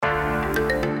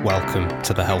Welcome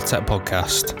to the HealthTech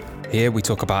podcast. Here we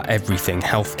talk about everything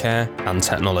healthcare and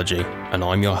technology, and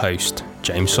I'm your host,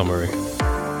 James Somaru.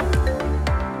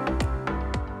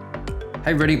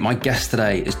 Hey everybody, my guest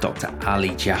today is Dr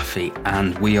Ally Jaffee,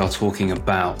 and we are talking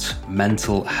about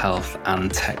mental health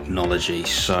and technology.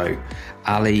 So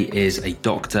Ally is a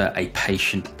doctor, a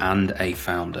patient, and a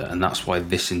founder, and that's why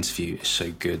this interview is so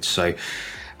good. So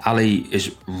Ally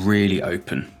is really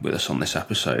open with us on this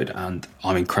episode, and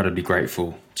I'm incredibly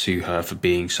grateful to her for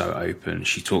being so open.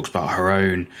 She talks about her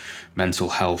own mental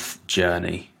health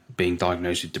journey, being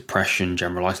diagnosed with depression,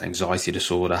 generalized anxiety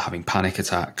disorder, having panic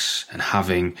attacks, and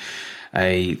having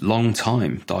a long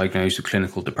time diagnosed with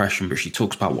clinical depression. But she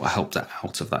talks about what helped her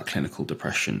out of that clinical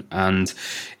depression. And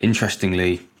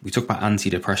interestingly, we talk about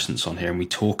antidepressants on here, and we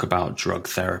talk about drug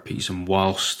therapies. And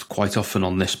whilst quite often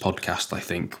on this podcast, I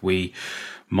think we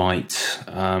might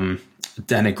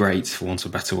denigrate, for want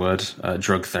of a better word,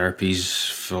 drug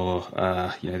therapies for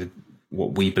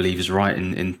what we believe is right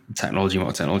in technology and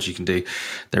what technology can do,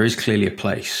 there is clearly a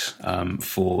place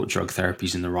for drug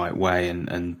therapies in the right way,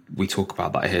 and we talk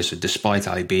about that here. So despite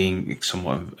Ally being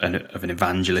somewhat of an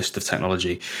evangelist of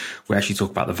technology, we actually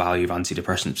talk about the value of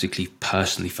antidepressants, particularly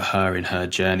personally for her in her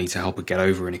journey to help her get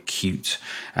over an acute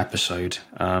episode.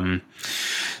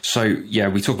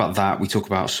 We talk about that. We talk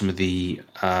about some of the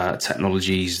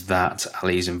technologies that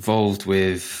Ally is involved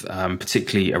with,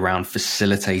 particularly around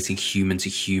facilitating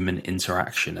human-to-human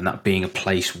interaction, and that being a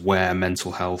place where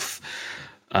mental health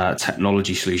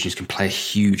technology solutions can play a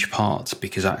huge part,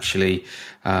 because actually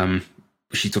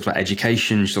she talks about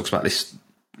education, she talks about this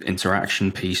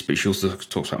interaction piece, but she also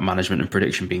talks about management and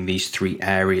prediction being these three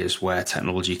areas where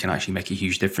technology can actually make a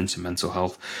huge difference in mental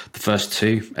health. The first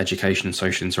two, education and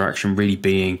social interaction, really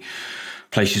being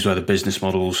places where the business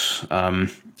models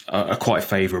are quite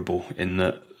favorable, in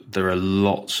that there are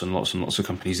lots and lots and lots of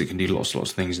companies that can do lots and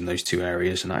lots of things in those two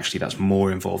areas. And actually that's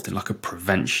more involved in like a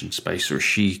prevention space, or as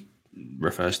she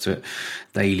refers to it,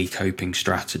 daily coping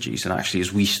strategies. And actually,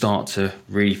 as we start to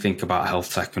really think about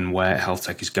health tech and where health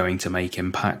tech is going to make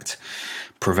impact,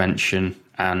 prevention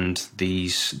and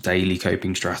these daily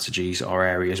coping strategies are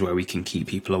areas where we can keep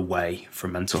people away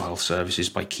from mental health services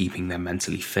by keeping them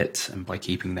mentally fit and by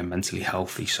keeping them mentally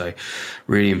healthy. So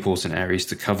really important areas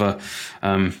to cover.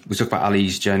 We talk about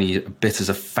Ally's journey a bit as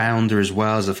a founder, as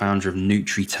well as a founder of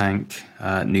NutriTank.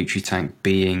 NutriTank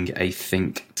being a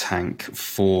think tank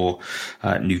for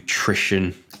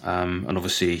nutrition, and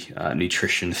obviously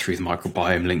nutrition through the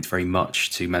microbiome linked very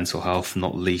much to mental health,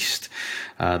 not least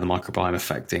the microbiome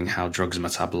affecting how drugs are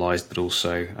metabolized, but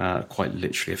also quite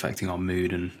literally affecting our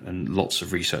mood, and lots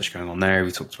of research going on there.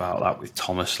 We talked about that with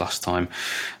Thomas last time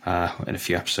in a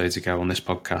few episodes ago on this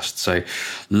podcast. So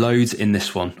loads in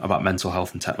this one about mental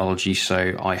health and technology.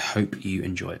 So I hope you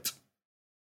enjoy it.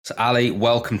 So Ally,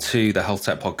 welcome to the Health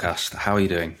Tech podcast. How are you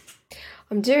doing?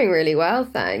 I'm doing really well,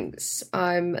 thanks.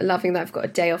 I'm loving that I've got a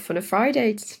day off on a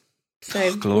Friday.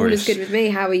 So all is good with me.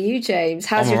 How are you, James?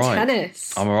 How's your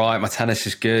tennis? I'm all right. My tennis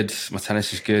is good.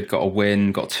 Got a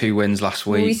win. Got 2 wins last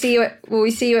week. Will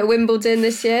we see you at Wimbledon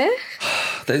this year?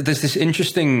 There's this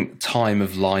interesting time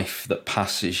of life that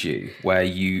passes you where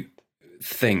you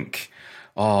think,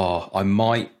 I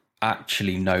might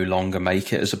actually no longer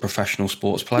make it as a professional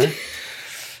sports player.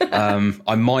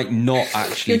 I might not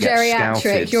actually get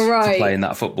scouted to play in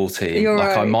that football team.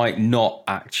 I might not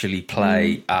actually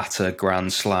play at a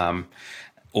Grand Slam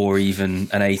or even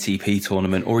an ATP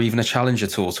tournament or even a Challenger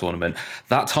Tour tournament.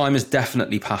 That time has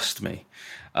definitely passed me.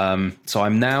 So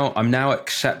I'm now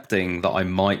accepting that I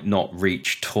might not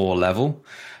reach tour level,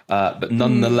 but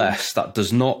nonetheless, that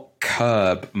does not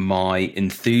curb my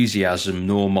enthusiasm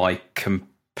nor my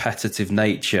competitive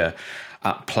nature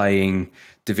at playing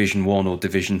Division 1 or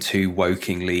Division 2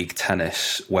 Woking League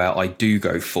tennis, where I do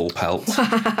go full pelt.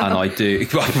 And I do,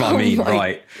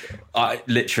 I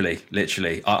literally,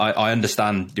 I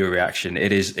understand your reaction.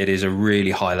 It is a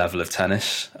really high level of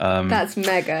tennis. That's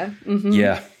mega. Mm-hmm.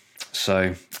 Yeah.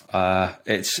 So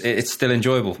it's still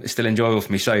enjoyable. It's still enjoyable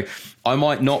for me. So I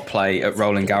might not play at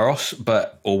Roland Garros,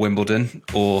 or Wimbledon,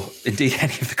 or indeed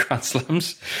any of the Grand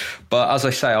Slams. But as I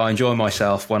say, I enjoy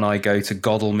myself when I go to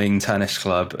Godalming Tennis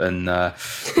Club and knock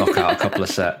out a couple of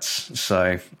sets.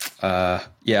 So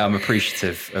I'm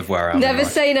appreciative of where I am. Never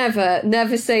say never.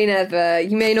 Never say never.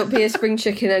 You may not be a spring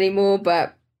chicken anymore,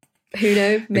 but who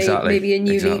knows? Maybe a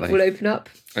new league will open up.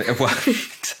 Well,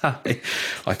 exactly.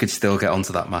 I could still get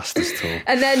onto that Masters tour.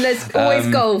 And then there's always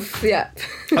golf. Yeah.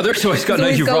 Oh, there's always golf. No,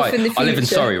 you're right. I live in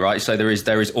Surrey, right? So there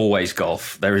is always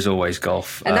golf. There is always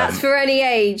golf. And that's for any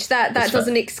age. That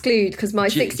doesn't exclude, because my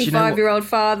 65-year-old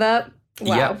father,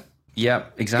 wow. Yeah. Yeah,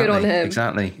 exactly. Good on him.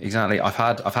 Exactly. I've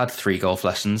had 3 golf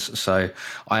lessons, so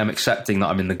I am accepting that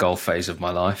I'm in the golf phase of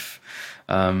my life.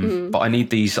 But I need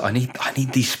these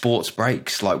sports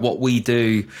breaks. Like what we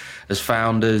do as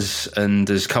founders and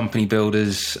as company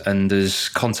builders and as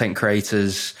content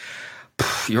creators,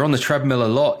 you're on the treadmill a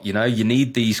lot. You know, you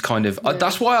need these kind of.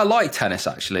 That's why I like tennis,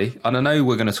 actually. And I know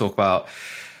we're going to talk about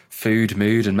food,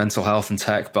 mood, and mental health and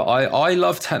tech, but I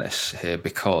love tennis here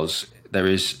because there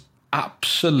is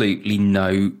absolutely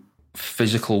no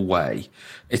physical way.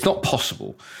 It's not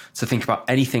possible to think about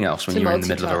anything else when you're in the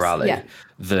middle of a rally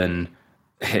than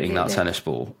hitting that tennis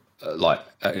ball,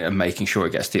 and making sure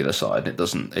it gets to the other side. It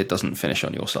doesn't finish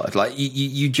on your side. Like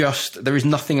you just, there is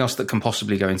nothing else that can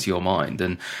possibly go into your mind.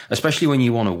 And especially when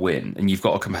you want to win and you've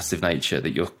got a competitive nature,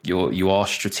 that you are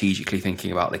strategically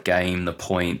thinking about the game, the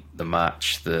point, the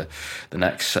match, the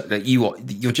next, that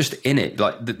you're just in it.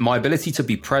 Like my ability to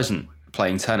be present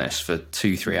playing tennis for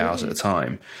 2-3 hours at a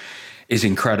time is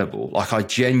incredible. Like I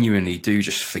genuinely do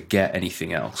just forget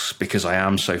anything else because I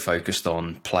am so focused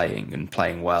on playing and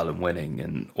playing well and winning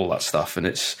and all that stuff. And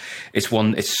it's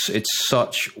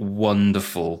such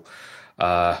wonderful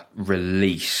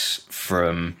release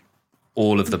from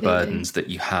all of the burdens that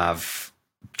you have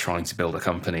trying to build a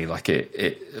company. Like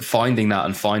finding that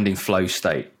and finding flow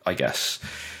state, I guess,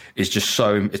 is just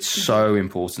so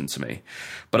important to me.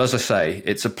 But as I say,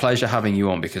 it's a pleasure having you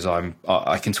on because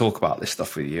I can talk about this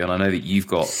stuff with you, and I know that you've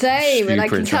got same, and I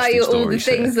can tell you all the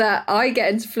things that I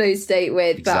get into flow state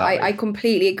with. Exactly. But I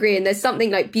completely agree, and there's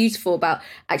something like beautiful about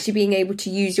actually being able to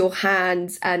use your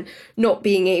hands and not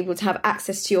being able to have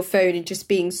access to your phone and just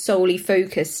being solely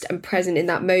focused and present in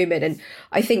that moment. And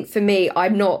I think for me,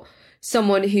 I'm not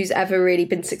someone who's ever really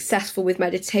been successful with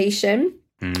meditation.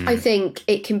 I think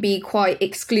it can be quite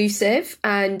exclusive,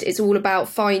 and it's all about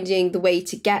finding the way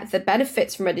to get the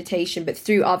benefits from meditation, but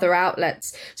through other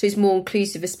outlets. So it's more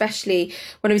inclusive, especially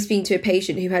when I'm speaking to a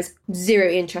patient who has zero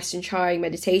interest in trying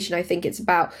meditation. I think it's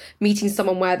about meeting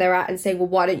someone where they're at and saying, well,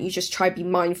 why don't you just try be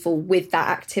mindful with that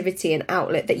activity and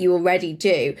outlet that you already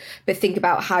do, but think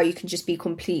about how you can just be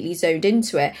completely zoned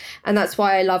into it. And that's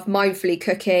why I love mindfully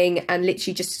cooking and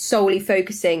literally just solely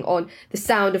focusing on the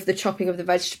sound of the chopping of the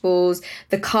vegetables,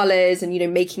 the colours, and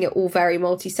making it all very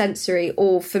multisensory.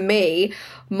 Or for me,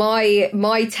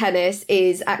 my tennis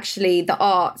is actually the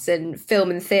arts and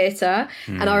film and theatre.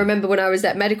 And I remember when I was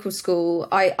at medical school,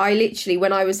 I literally,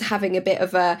 when I was having a bit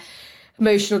of a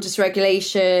emotional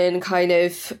dysregulation kind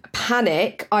of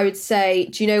panic, I would say,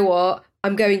 do you know what?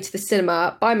 I'm going to the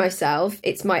cinema by myself.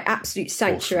 It's my absolute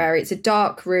sanctuary. Awesome. It's a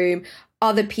dark room,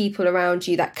 other people around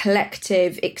you, that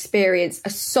collective experience, a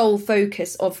sole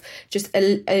focus of just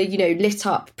a lit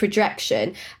up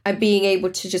projection, and being able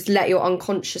to just let your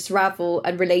unconscious ravel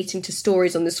and relating to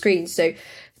stories on the screen. So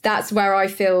that's where I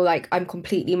feel like I'm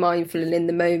completely mindful and in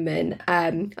the moment.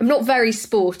 I'm not very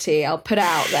sporty, I'll put it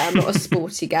out there. I'm not a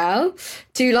sporty gal.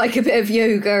 Do like a bit of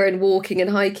yoga and walking and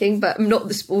hiking, but I'm not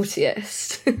the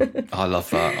sportiest. I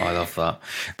love that.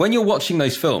 When you're watching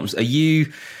those films, are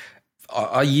you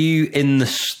in the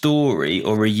story,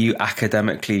 or are you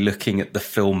academically looking at the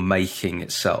filmmaking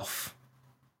itself?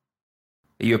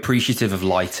 Are you appreciative of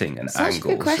lighting and Such angles a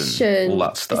good question. And all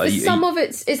that stuff?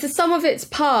 It's the sum of its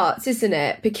parts, isn't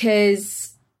it?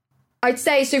 Because I'd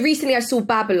say, so recently I saw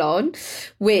Babylon,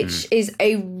 which is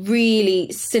a really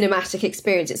cinematic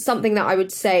experience. It's something that I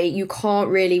would say you can't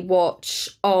really watch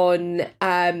on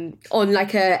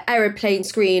like a aeroplane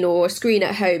screen or a screen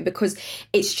at home, because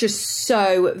it's just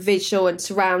so visual and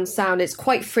surround sound. It's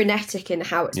quite frenetic in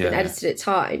how it's been edited at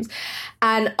times.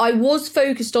 And I was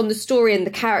focused on the story and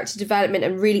the character development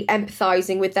and really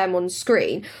empathizing with them on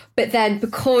screen. But then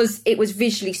because it was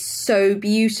visually so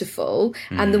beautiful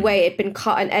and the way it had been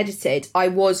cut and edited, I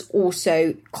was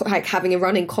also like having a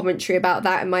running commentary about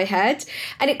that in my head.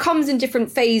 And it comes in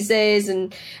different phases,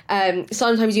 and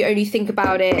sometimes you only think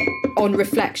about it on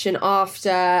reflection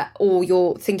after, or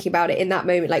you're thinking about it in that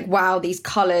moment, like, wow, these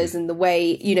colours and the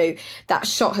way, that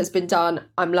shot has been done.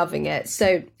 I'm loving it.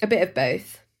 So a bit of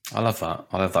both. I love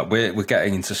that. We're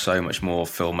getting into so much more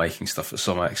filmmaking stuff at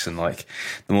Somex, and like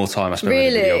the more time I spend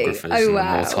with videographers, and the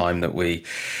more time that we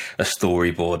are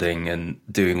storyboarding and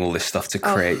doing all this stuff to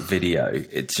create video,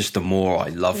 it's just the more I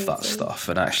love that stuff.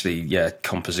 And actually,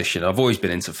 composition. I've always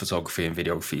been into photography and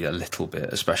videography a little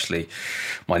bit, especially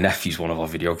my nephew's one of our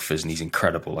videographers, and he's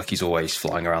incredible. Like he's always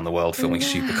flying around the world filming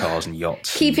supercars and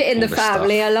yachts. Keep it in the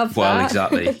family. Stuff. I love that. Well,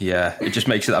 exactly. Yeah, it just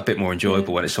makes it a bit more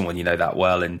enjoyable when it's someone you know that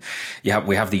well, and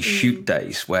we have these these shoot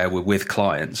days where we're with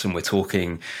clients and we're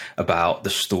talking about the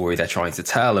story they're trying to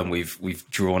tell, and we've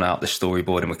drawn out the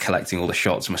storyboard and we're collecting all the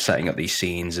shots and we're setting up these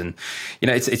scenes. And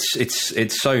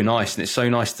it's so nice, and it's so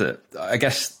nice that, I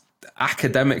guess,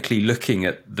 academically looking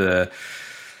at the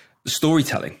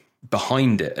storytelling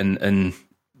behind it and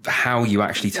how you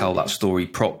actually tell that story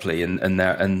properly, and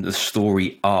the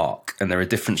story arc, and there are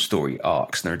different story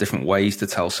arcs and there are different ways to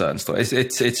tell certain stories.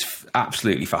 It's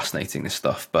absolutely fascinating, this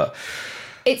stuff. But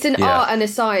it's an art and a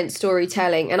science,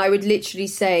 storytelling, and I would literally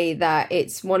say that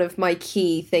it's one of my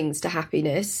key things to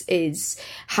happiness is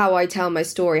how I tell my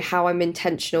story, how I'm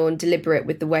intentional and deliberate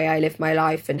with the way I live my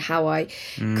life and how I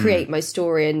create my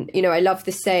story. And I love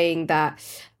the saying that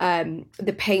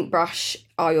the paintbrush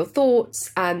are your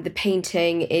thoughts and the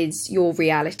painting is your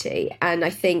reality. And I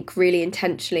think really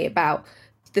intentionally about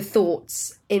the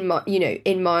thoughts in my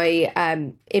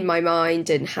mind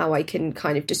and how I can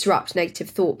kind of disrupt negative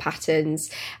thought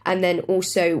patterns, and then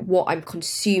also what I'm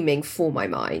consuming for my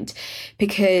mind.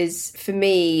 Because for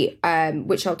me,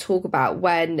 which I'll talk about,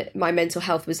 when my mental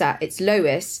health was at its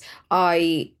lowest,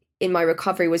 in my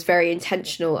recovery was very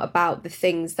intentional about the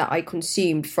things that I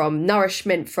consumed, from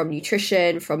nourishment, from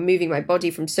nutrition, from moving my body,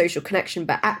 from social connection,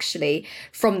 but actually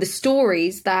from the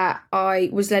stories that I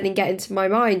was letting get into my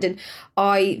mind. And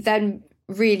I then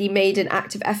really made an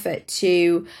active effort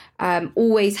to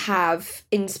always have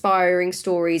inspiring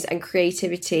stories and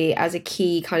creativity as a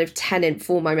key kind of tenet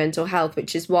for my mental health,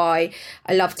 which is why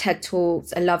I love TED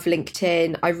Talks, I love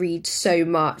LinkedIn, I read so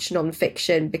much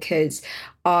nonfiction, because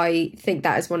I think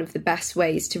that is one of the best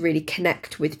ways to really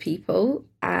connect with people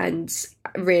and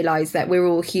realise that we're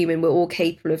all human, we're all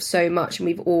capable of so much, and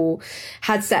we've all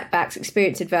had setbacks,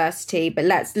 experienced adversity. But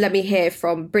let me hear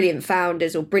from brilliant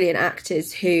founders or brilliant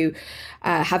actors who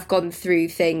have gone through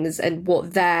things and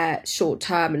what their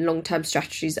short-term and long-term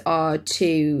strategies are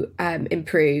to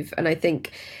improve. And I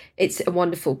think it's a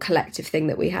wonderful collective thing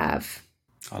that we have.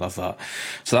 I love that.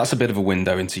 So that's a bit of a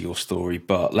window into your story,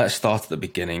 but let's start at the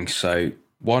beginning. So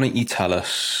why don't you tell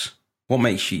us what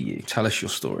makes you you? Tell us your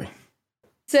story.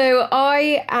 So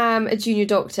I am a junior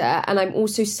doctor, and I'm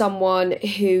also someone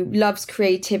who loves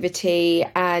creativity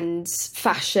and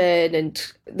fashion and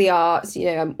the arts.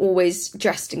 I'm always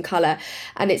dressed in colour,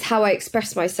 and it's how I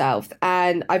express myself.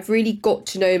 And I've really got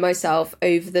to know myself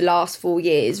over the last 4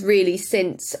 years, really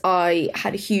since I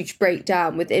had a huge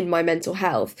breakdown within my mental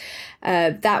health.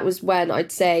 That was when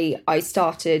I'd say I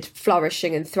started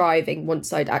flourishing and thriving,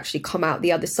 once I'd actually come out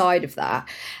the other side of that.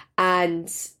 And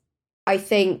I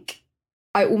think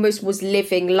I almost was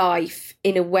living life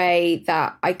in a way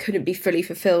that I couldn't be fully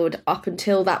fulfilled up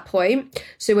until that point.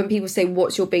 So when people say,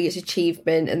 what's your biggest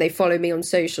achievement? And they follow me on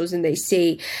socials and they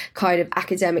see kind of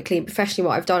academically and professionally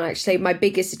what I've done, I actually say my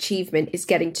biggest achievement is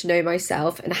getting to know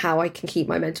myself and how I can keep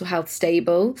my mental health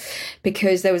stable.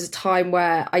 Because there was a time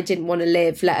where I didn't want to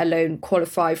live, let alone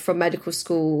qualify from medical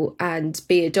school and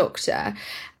be a doctor.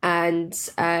 And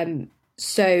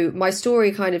so my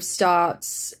story kind of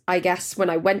starts, I guess,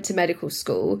 when I went to medical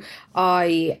school.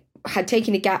 I had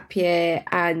taken a gap year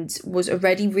and was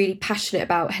already really passionate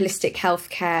about holistic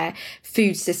healthcare,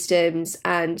 food systems,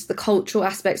 and the cultural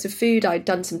aspects of food. I'd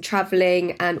done some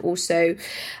traveling and also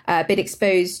been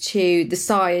exposed to the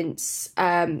science,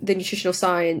 the nutritional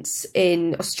science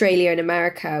in Australia and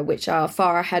America, which are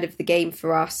far ahead of the game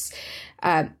for us,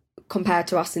 compared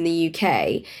to us in the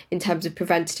UK in terms of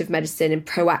preventative medicine and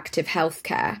proactive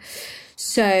healthcare.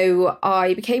 So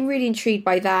I became really intrigued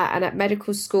by that. And at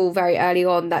medical school very early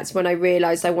on, that's when I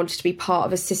realised I wanted to be part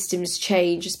of a systems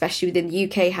change, especially within the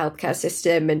UK healthcare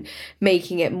system, and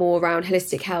making it more around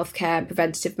holistic healthcare and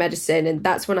preventative medicine. And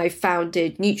that's when I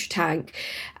founded NutriTank,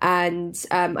 and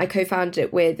I co-founded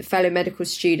it with a fellow medical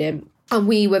student. And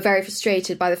we were very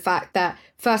frustrated by the fact that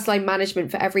first-line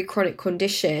management for every chronic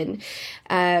condition,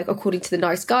 according to the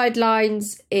NICE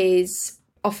guidelines, is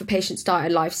offer patients diet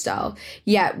and lifestyle.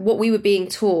 Yet what we were being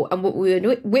taught and what we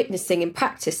were witnessing in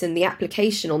practice and the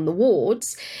application on the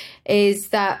wards is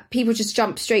that people just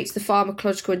jump straight to the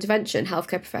pharmacological intervention,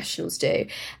 healthcare professionals do.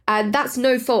 And that's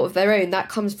no fault of their own. That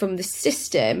comes from the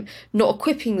system not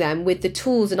equipping them with the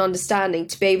tools and understanding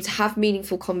to be able to have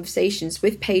meaningful conversations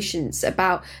with patients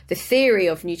about the theory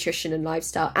of nutrition and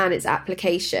lifestyle and its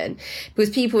application.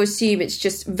 Because people assume it's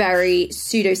just very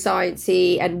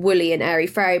pseudoscience-y and woolly and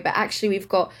airy-fairy, but actually we've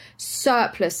got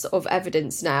surplus of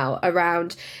evidence now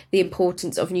around the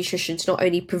importance of nutrition to not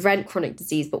only prevent chronic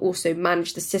disease, but also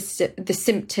manage the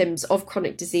symptoms of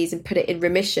chronic disease and put it in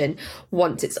remission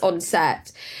once it's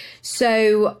onset.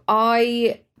 So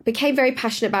I became very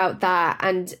passionate about that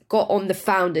and got on the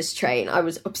founders train. I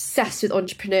was obsessed with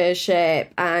entrepreneurship,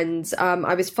 and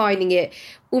I was finding it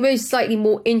almost slightly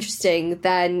more interesting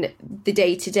than the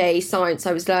day-to-day science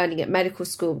I was learning at medical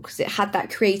school, because it had that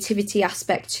creativity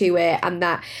aspect to it and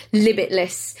that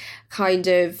limitless kind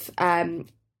of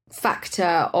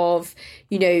factor of,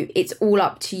 you know, it's all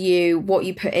up to you. What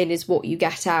you put in is what you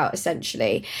get out,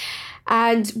 essentially.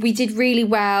 And we did really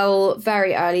well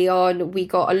very early on. We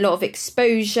got a lot of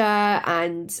exposure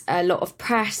and a lot of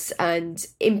press and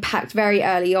impact very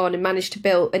early on, and managed to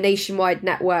build a nationwide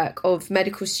network of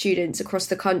medical students across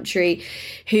the country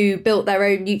who built their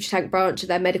own NutriTank branch of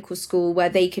their medical school, where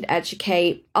they could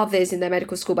educate others in their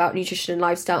medical school about nutrition and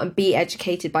lifestyle and be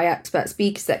educated by expert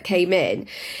speakers that came in.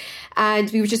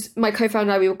 And we were just, my co-founder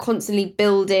and I, we were constantly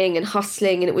building and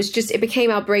hustling, and it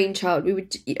became our brainchild. We were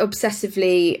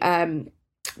obsessively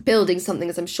building something,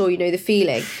 as I'm sure you know the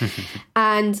feeling.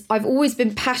 And I've always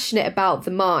been passionate about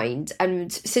the mind.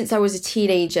 And since I was a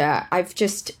teenager, I've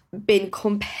just been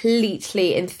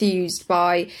completely enthused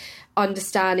by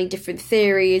understanding different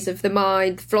theories of the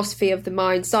mind, philosophy of the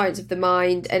mind, science of the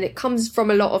mind. And it comes from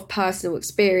a lot of personal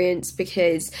experience,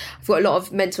 because I've got a lot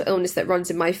of mental illness that runs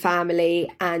in my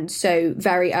family. And so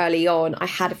very early on, I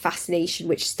had a fascination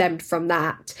which stemmed from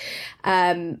that.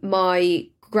 My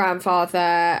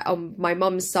grandfather on my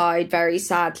mum's side, very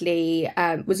sadly,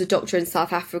 was a doctor in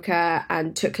South Africa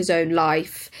and took his own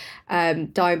life,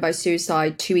 dying by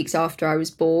suicide 2 weeks after I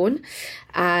was born.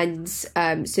 And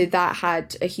so that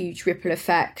had a huge ripple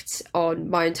effect on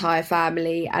my entire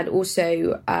family, and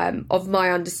also of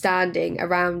my understanding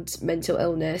around mental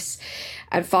illness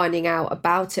and finding out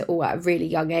about it all at a really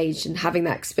young age and having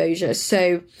that exposure.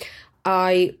 So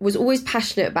I was always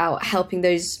passionate about helping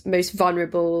those most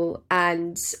vulnerable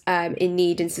and in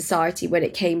need in society when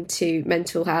it came to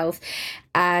mental health.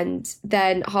 And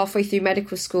then halfway through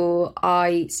medical school,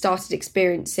 I started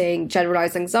experiencing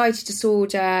generalized anxiety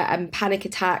disorder and panic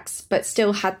attacks, but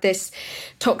still had this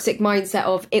toxic mindset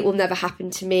of, it will never happen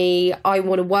to me. I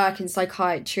want to work in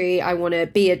psychiatry. I want to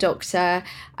be a doctor.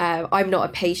 I'm not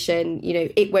a patient. You know,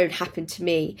 it won't happen to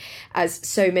me, as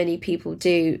so many people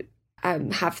do.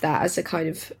 Have that as a kind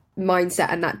of mindset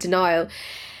and that denial.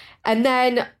 And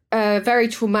then a very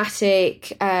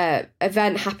traumatic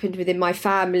event happened within my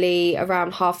family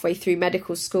around halfway through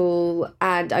medical school,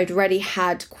 and I'd already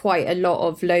had quite a lot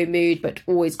of low mood, but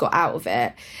always got out of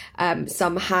it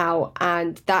somehow.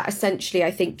 And that essentially,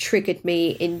 I think, triggered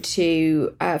me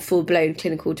into full-blown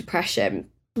clinical depression,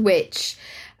 which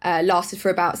lasted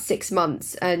for about 6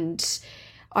 months. And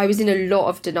I was in a lot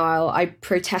of denial. I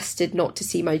protested not to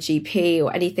see my GP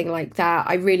or anything like that.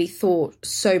 I really thought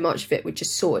so much of it would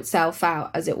just sort itself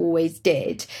out, as it always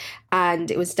did. And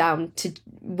it was down to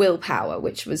willpower,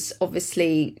 which was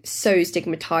obviously so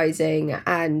stigmatizing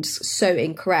and so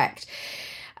incorrect.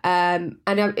 And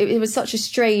it was such a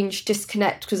strange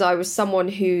disconnect, because I was someone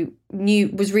who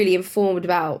was really informed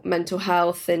about mental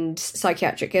health and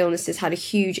psychiatric illnesses, had a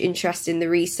huge interest in the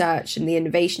research and the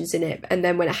innovations in it. And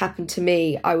then when it happened to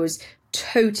me, I was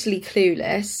totally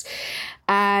clueless.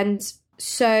 And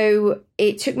so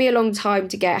it took me a long time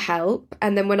to get help.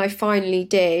 And then when I finally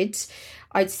did,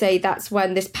 I'd say that's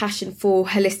when this passion for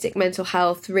holistic mental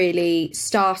health really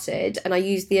started. And I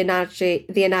use the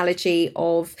analogy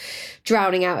of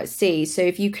drowning out at sea. So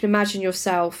if you can imagine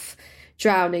yourself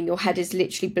drowning, your head is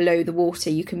literally below the water.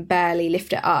 You can barely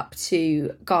lift it up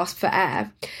to gasp for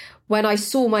air. When I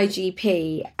saw my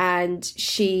GP, and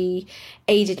she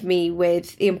aided me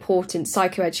with the important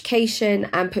psychoeducation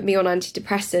and put me on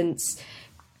antidepressants,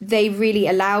 they really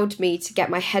allowed me to get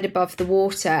my head above the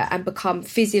water and become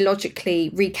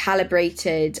physiologically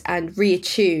recalibrated and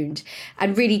reattuned,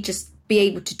 and really just be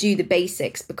able to do the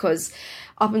basics, because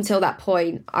up until that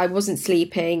point, I wasn't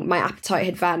sleeping, my appetite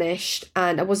had vanished,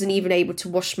 and I wasn't even able to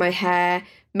wash my hair,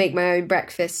 make my own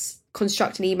breakfast,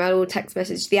 construct an email or text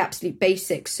message, the absolute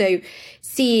basics. So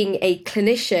seeing a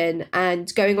clinician and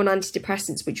going on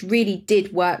antidepressants, which really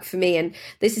did work for me, and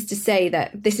this is to say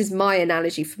that this is my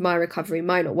analogy for my recovery,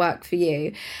 might not work for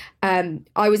you.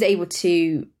 I was able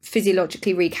to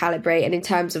physiologically recalibrate, and in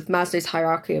terms of Maslow's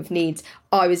hierarchy of needs,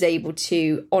 I was able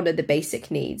to honour the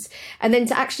basic needs. And then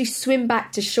to actually swim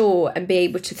back to shore and be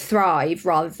able to thrive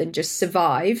rather than just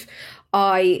survive,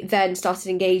 I then started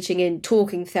engaging in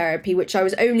talking therapy, which I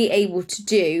was only able to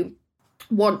do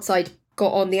once I'd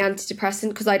got on the antidepressant,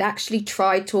 because I'd actually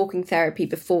tried talking therapy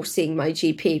before seeing my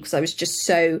GP because I was just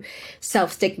so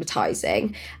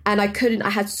self-stigmatizing, and I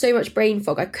had so much brain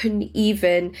fog, I couldn't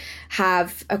even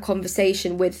have a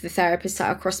conversation with the therapist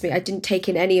sat across me. I didn't take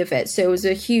in any of it, so it was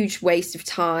a huge waste of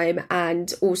time,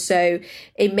 and also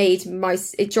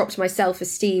it dropped my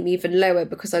self-esteem even lower,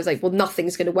 because I was like, well,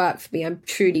 nothing's going to work for me, I'm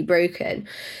truly broken.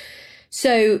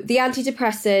 So the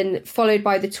antidepressant followed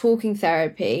by the talking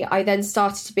therapy, I then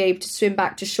started to be able to swim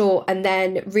back to shore and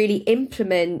then really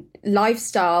implement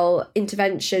lifestyle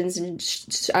interventions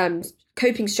and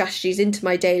coping strategies into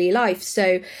my daily life.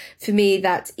 So for me,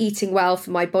 that's eating well for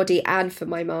my body and for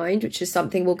my mind, which is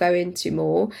something we'll go into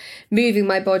more. Moving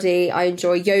my body, I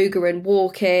enjoy yoga and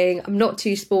walking. I'm not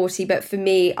too sporty, but for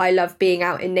me, I love being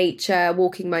out in nature,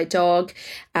 walking my dog.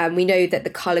 We know that the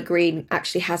colour green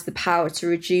actually has the power to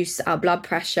reduce our blood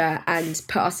pressure and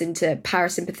put us into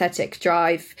parasympathetic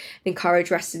drive,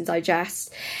 encourage rest and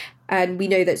digest. And we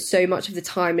know that so much of the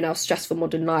time in our stressful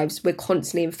modern lives, we're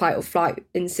constantly in fight or flight,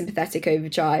 in sympathetic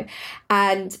overdrive.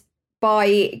 And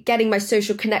by getting my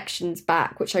social connections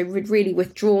back, which I had really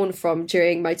withdrawn from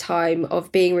during my time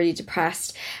of being really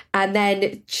depressed, and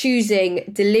then choosing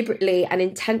deliberately and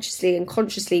intentionally and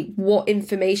consciously what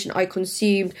information I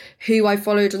consumed, who I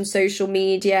followed on social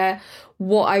media,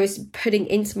 what I was putting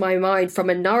into my mind from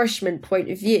a nourishment point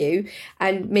of view,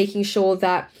 and making sure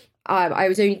that I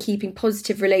was only keeping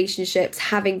positive relationships,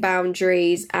 having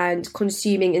boundaries and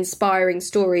consuming inspiring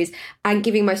stories, and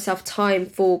giving myself time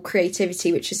for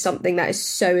creativity, which is something that is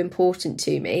so important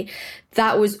to me.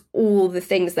 That was all the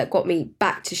things that got me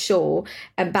back to shore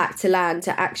and back to land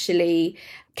to actually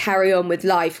carry on with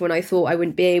life when I thought I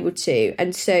wouldn't be able to.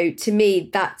 And so to me,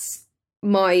 that's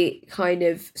my kind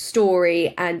of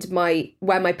story and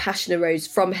where my passion arose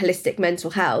from, holistic mental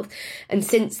health. And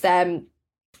since then,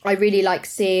 I really like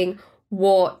seeing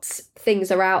what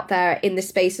things are out there in the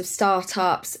space of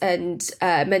startups and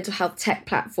mental health tech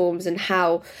platforms, and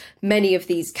how many of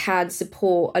these can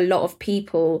support a lot of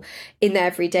people in their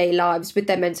everyday lives with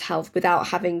their mental health without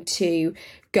having to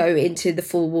go into the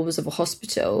four walls of a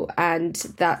hospital. And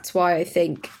that's why I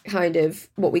think kind of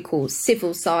what we call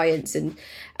civil science and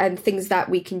things that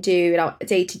we can do in our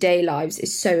day-to-day lives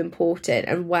is so important,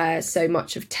 and where so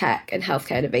much of tech and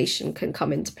healthcare innovation can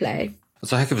come into play.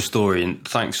 It's a heck of a story, and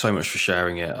thanks so much for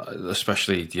sharing it,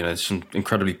 especially, some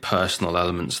incredibly personal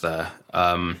elements there.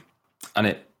 And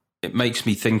it makes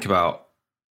me think about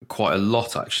quite a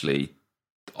lot, actually.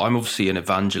 I'm obviously an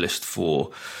evangelist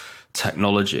for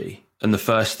technology, and the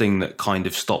first thing that kind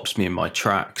of stops me in my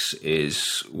tracks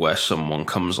is where someone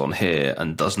comes on here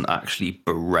and doesn't actually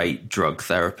berate drug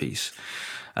therapies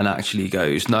and actually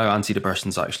goes, no,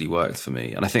 antidepressants actually worked for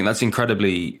me. And I think that's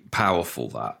incredibly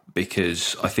powerful,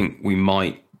 because I think we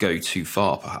might go too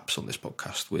far perhaps on this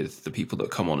podcast with the people that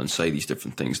come on and say these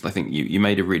different things. And I think you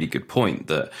made a really good point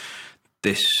that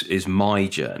this is my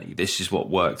journey. This is what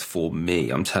worked for me.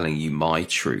 I'm telling you my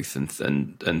truth,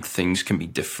 and things can be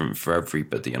different for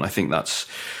everybody. And I think that's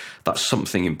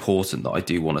something important that I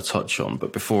do want to touch on.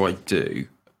 But before I do,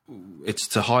 it's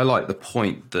to highlight the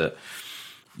point that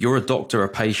you're a doctor, a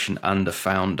patient, and a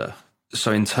founder.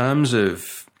 So in terms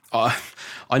of,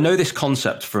 I know this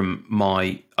concept from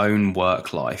my own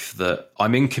work life, that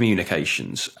I'm in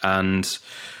communications and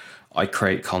I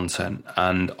create content,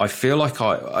 and I feel like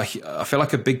I feel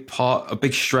like a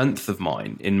big strength of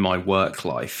mine in my work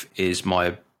life is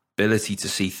my ability to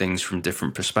see things from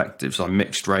different perspectives. I'm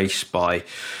mixed race by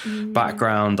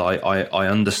background. I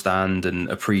understand and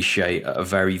appreciate at a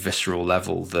very visceral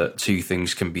level that two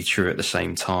things can be true at the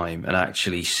same time, and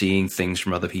actually seeing things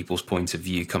from other people's point of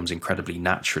view comes incredibly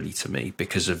naturally to me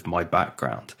because of my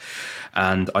background.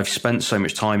 And I've spent so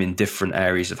much time in different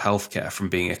areas of healthcare, from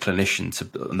being a clinician to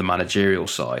the managerial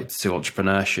side, to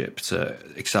entrepreneurship, to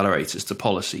accelerators, to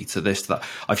policy, to this, to that.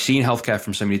 I've seen healthcare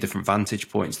from so many different vantage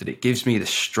points that it gives me the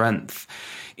strength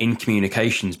in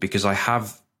communications, because I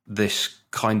have this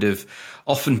kind of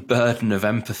often burden of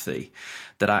empathy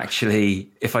that actually,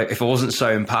 if I wasn't so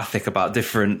empathic about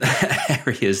different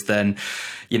areas, then,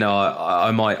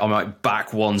 I might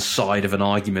back one side of an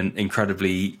argument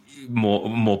incredibly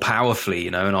more powerfully,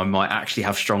 and I might actually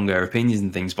have stronger opinions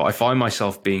and things. But I find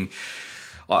myself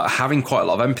having quite a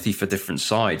lot of empathy for different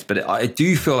sides. But I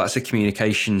do feel that's a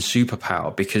communication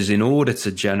superpower, because in order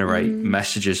to generate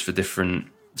messages for different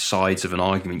sides of an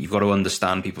argument, you've got to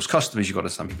understand people's customers, you've got to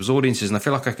understand people's audiences, and I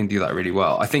feel like I can do that really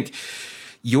well. I think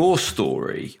your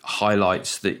story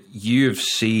highlights that you have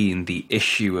seen the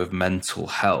issue of mental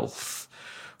health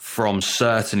from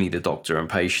certainly the doctor and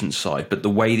patient side, but the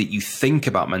way that you think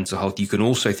about mental health, you can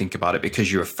also think about it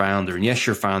because you're a founder. And yes,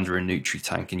 you're a founder in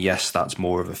NutriTank. And yes, that's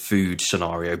more of a food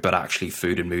scenario, but actually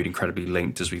food and mood incredibly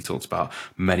linked, as we've talked about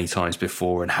many times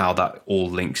before, and how that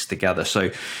all links together. So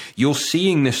you're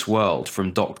seeing this world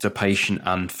from doctor, patient,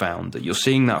 and founder. You're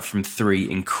seeing that from three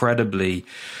incredibly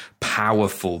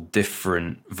powerful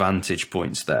different vantage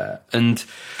points there. And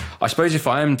I suppose if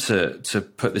I am to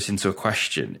put this into a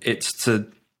question, it's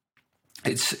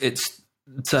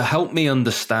to help me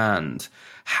understand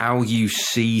how you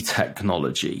see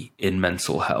technology in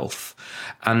mental health,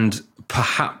 and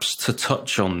perhaps to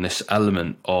touch on this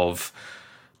element of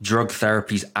drug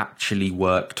therapies actually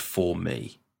worked for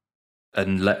me.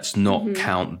 And let's not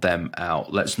count them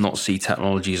out. Let's not see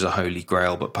technology as a holy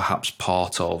grail, but perhaps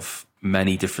part of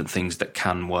many different things that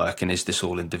can work. And is this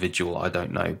all individual? I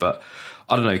don't know. But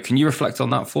I don't know. Can you reflect on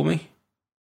that for me?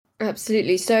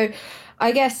 Absolutely. So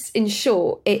I guess in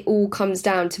short, it all comes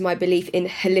down to my belief in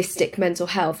holistic mental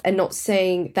health, and not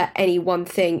saying that any one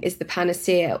thing is the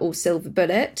panacea or silver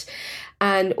bullet.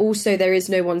 And also there is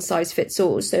no one size fits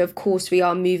all. So of course we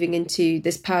are moving into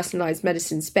this personalized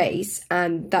medicine space.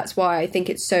 And that's why I think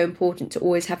it's so important to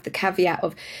always have the caveat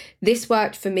of this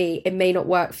worked for me, it may not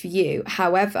work for you.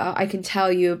 However, I can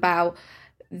tell you about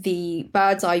the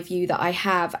bird's eye view that I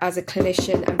have as a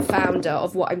clinician and founder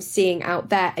of what I'm seeing out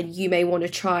there, and you may want to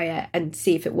try it and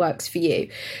see if it works for you.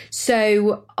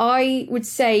 So I would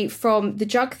say from the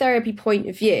drug therapy point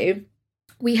of view,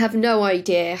 we have no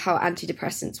idea how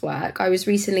antidepressants work. I was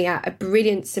recently at a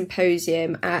brilliant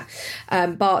symposium at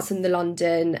Barts in the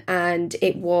London, and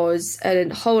it was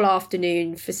a whole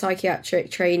afternoon for psychiatric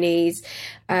trainees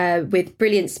with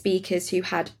brilliant speakers who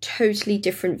had totally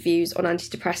different views on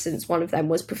antidepressants. One of them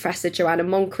was Professor Joanna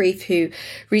Moncrief, who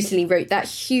recently wrote that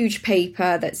huge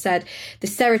paper that said the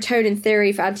serotonin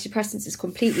theory for antidepressants is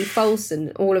completely false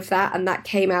and all of that. And that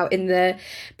came out in the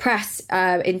press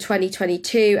in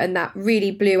 2022. And that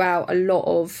really blew out a lot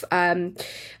of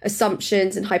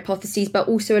assumptions and hypotheses, but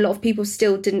also a lot of people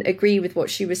still didn't agree with what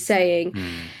she was saying.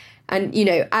 And, you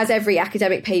know, as every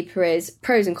academic paper is,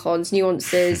 pros and cons,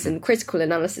 nuances and critical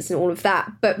analysis and all of that.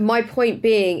 But my point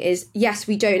being is, yes,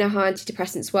 we don't know how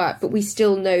antidepressants work, but we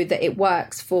still know that it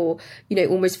works for, you know,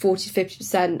 almost 40 to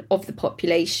 50% of the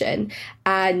population.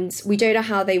 And we don't know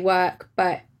how they work,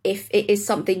 but if it is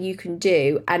something you can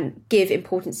do and give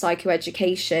important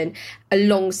psychoeducation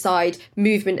alongside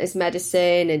movement as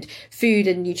medicine and food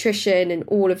and nutrition and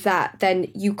all of that,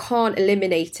 then you can't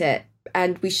eliminate it.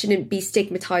 And we shouldn't be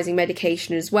stigmatizing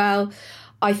medication as well.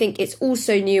 I think it's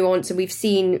also nuanced, and we've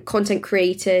seen content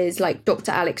creators like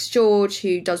Dr. Alex George,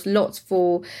 who does lots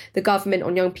for the government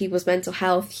on young people's mental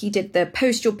health. He did the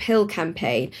Post Your Pill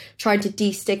campaign, trying to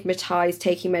destigmatize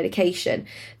taking medication.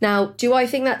 Now, do I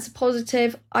think that's a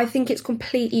positive? I think it's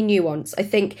completely nuanced. I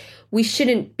think we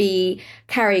shouldn't be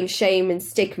carrying shame and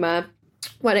stigma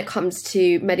when it comes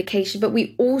to medication, but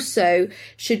we also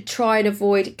should try and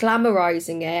avoid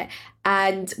glamorizing it.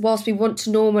 And whilst we want to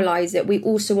normalize it, we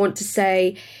also want to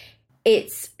say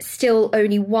it's still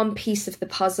only one piece of the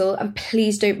puzzle, and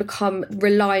please don't become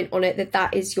reliant on it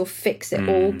that is your fix it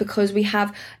all, because we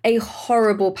have a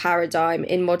horrible paradigm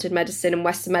in modern medicine and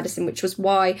Western medicine, which was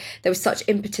why there was such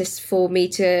impetus for me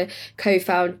to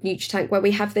co-found NutriTank, where we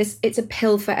have this, it's a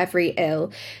pill for every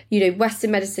ill. You know,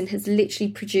 Western medicine has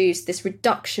literally produced this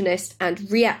reductionist and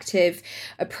reactive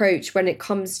approach when it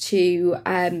comes to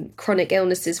chronic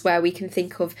illnesses, where we can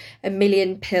think of 1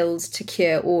 million pills to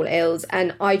cure all ills.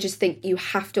 And I just think you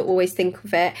have to always think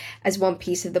of it as one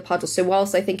piece of the puzzle. So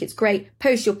whilst I think it's great,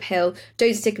 post your pill,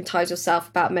 don't stigmatize yourself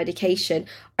about medication,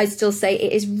 I still say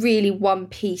it is really one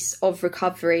piece of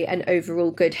recovery and overall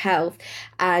good health.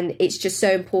 And it's just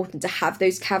so important to have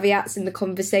those caveats in the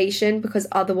conversation, because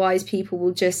otherwise people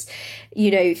will just,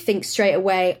 you know, think straight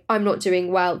away, I'm not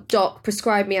doing well, doc,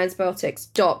 prescribe me antibiotics,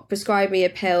 doc, prescribe me a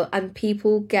pill. And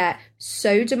people get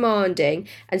so demanding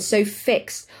and so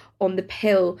fixed on the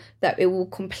pill that it will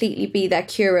completely be their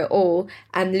cure-it-all,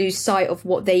 and lose sight of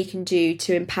what they can do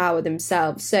to empower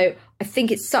themselves. So I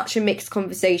think it's such a mixed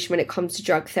conversation when it comes to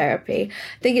drug therapy.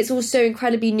 I think it's also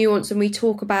incredibly nuanced when we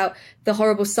talk about the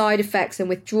horrible side effects and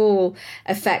withdrawal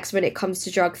effects when it comes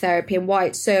to drug therapy, and why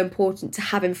it's so important to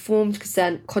have informed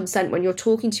consent when you're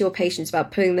talking to your patients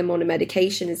about putting them on a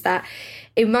medication, is that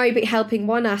it might be helping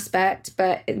one aspect,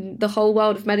 but in the whole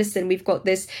world of medicine, we've got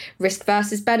this risk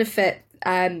versus benefit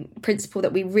principle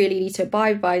that we really need to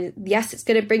abide by. Yes, it's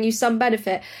going to bring you some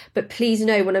benefit, but please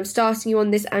know, when I'm starting you on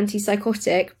this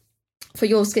antipsychotic, for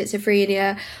your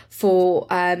schizophrenia, for,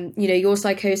 your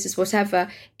psychosis, whatever,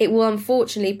 it will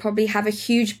unfortunately probably have a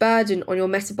huge burden on your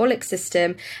metabolic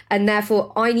system. And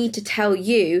therefore, I need to tell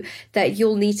you that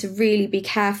you'll need to really be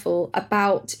careful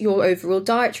about your overall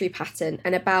dietary pattern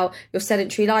and about your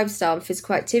sedentary lifestyle and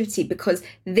physical activity, because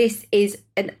this is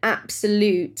an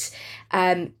absolute,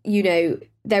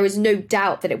 there is no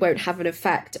doubt that it won't have an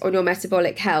effect on your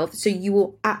metabolic health. So you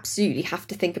will absolutely have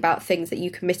to think about things that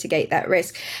you can mitigate that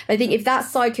risk. And I think if that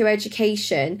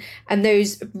psychoeducation and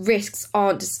those risks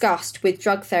aren't discussed with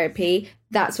drug therapy,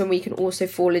 that's when we can also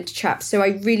fall into traps. So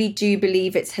I really do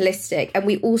believe it's holistic. And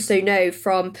we also know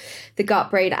from the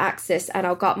gut-brain axis and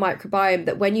our gut microbiome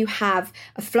that when you have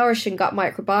a flourishing gut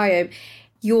microbiome,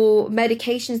 your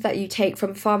medications that you take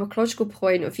from a pharmacological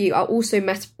point of view are also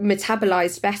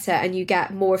metabolized better, and you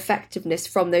get more effectiveness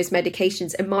from those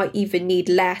medications and might even need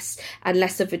less and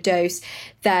less of a dose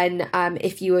than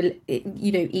if you were,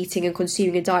 eating and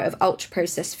consuming a diet of ultra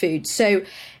processed food. So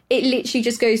it literally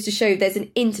just goes to show there's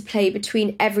an interplay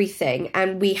between everything,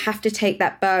 and we have to take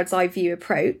that bird's eye view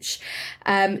approach.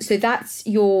 So that's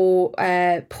your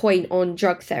point on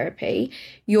drug therapy.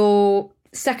 Your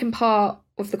second part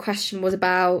of the question was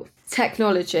about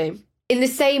technology. In the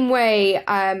same way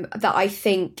that I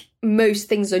think most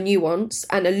things are nuanced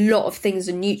and a lot of things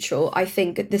are neutral, I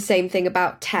think the same thing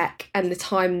about tech and the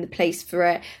time and the place for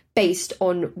it based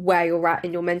on where you're at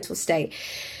in your mental state.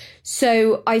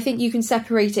 So I think you can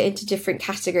separate it into different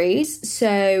categories.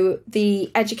 So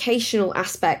the educational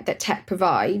aspect that tech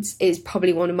provides is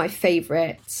probably one of my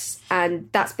favourites. And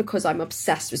that's because I'm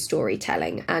obsessed with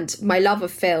storytelling. And my love of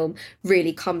film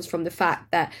really comes from the fact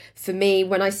that for me,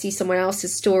 when I see someone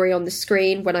else's story on the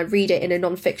screen, when I read it in a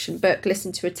non-fiction book,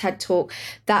 listen to a TED talk,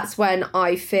 that's when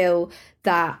I feel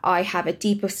that I have a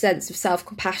deeper sense of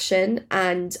self-compassion,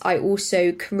 and I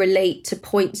also can relate to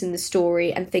points in the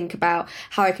story and think about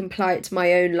how I can apply it to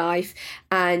my own life.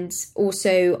 And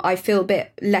also I feel a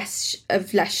bit less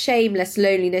shame, less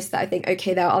loneliness, that I think,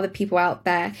 okay, there are other people out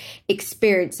there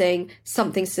experiencing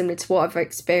something similar to what I've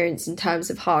experienced in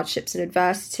terms of hardships and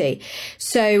adversity.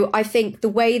 So I think the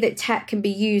way that tech can be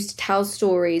used to tell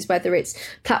stories, whether it's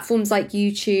platforms like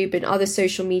YouTube and other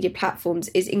social media platforms,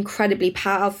 is incredibly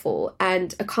powerful.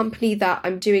 And a company that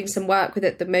I'm doing some work with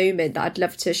at the moment that I'd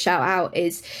love to shout out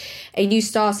is a new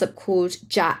startup called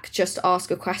Jack, Just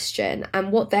Ask a Question.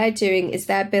 And what they're doing is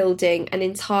they're building an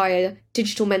entire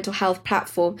digital mental health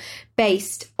platform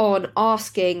based on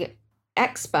asking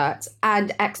experts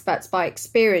and experts by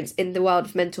experience in the world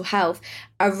of mental health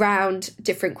around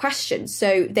different questions.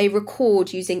 So they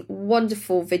record using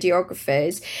wonderful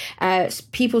videographers,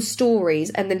 people's stories,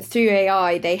 and then through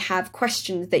AI they have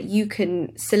questions that you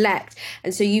can select.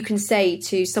 And so you can say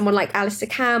to someone like Alistair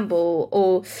Campbell,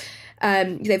 or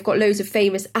they've got loads of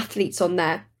famous athletes on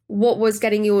there, what was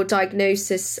getting your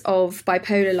diagnosis of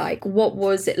bipolar like? What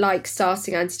was it like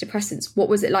starting antidepressants? What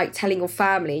was it like telling your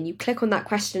family? And you click on that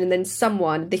question, and then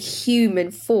someone, the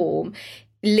human form,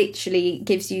 literally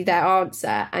gives you their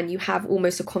answer, and you have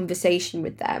almost a conversation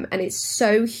with them. And it's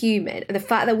so human. And the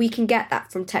fact that we can get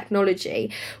that from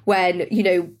technology, when,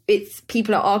 it's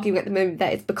people are arguing at the moment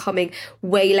that it's becoming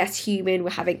way less human. We're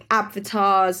having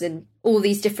avatars and all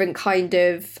these different kind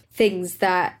of things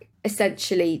that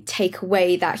essentially take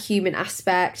away that human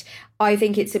aspect. I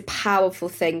think it's a powerful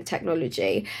thing,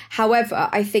 technology. However,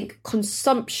 I think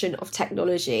consumption of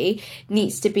technology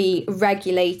needs to be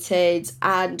regulated,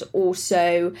 and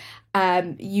also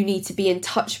you need to be in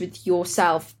touch with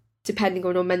yourself depending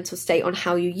on your mental state on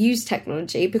how you use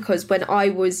technology. Because when I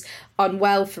was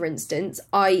unwell, for instance,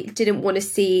 I didn't want to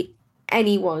see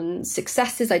anyone's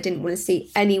successes. I didn't want to see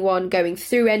anyone going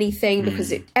through anything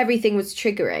because everything was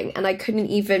triggering, and I couldn't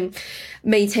even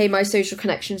maintain my social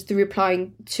connections through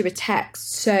replying to a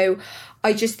text. So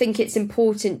I just think it's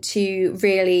important to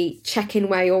really check in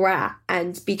where you're at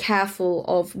and be careful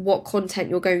of what content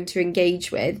you're going to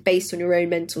engage with based on your own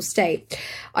mental state.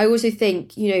 I also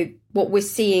think, what we're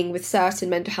seeing with certain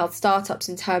mental health startups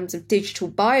in terms of digital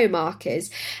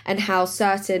biomarkers, and how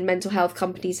certain mental health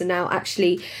companies are now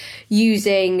actually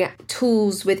using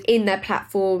tools within their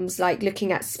platforms, like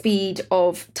looking at speed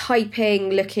of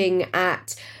typing, looking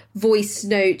at voice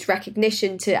note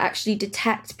recognition to actually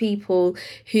detect people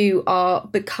who are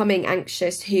becoming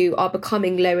anxious, who are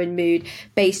becoming low in mood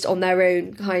based on their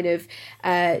own kind of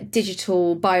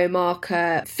digital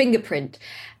biomarker fingerprint.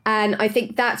 And I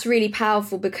think that's really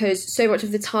powerful, because so much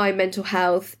of the time mental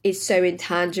health is so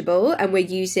intangible, and we're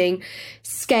using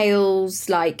scales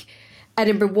like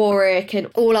Edinburgh Warwick and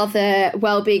all other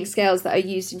wellbeing scales that are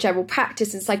used in general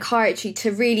practice and psychiatry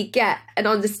to really get an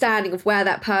understanding of where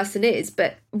that person is.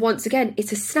 But once again,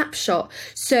 it's a snapshot.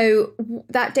 So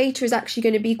that data is actually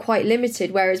going to be quite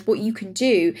limited. Whereas what you can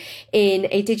do in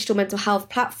a digital mental health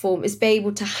platform is be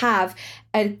able to have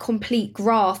a complete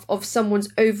graph of someone's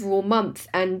overall month.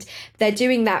 And they're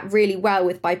doing that really well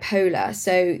with bipolar.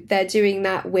 So they're doing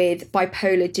that with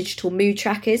bipolar digital mood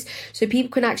trackers. So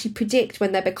people can actually predict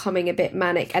when they're becoming a bit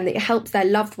manic, and it helps their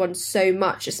loved ones so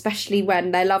much, especially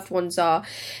when their loved ones are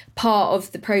part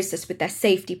of the process with their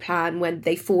safety plan, when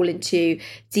they fall into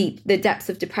the depths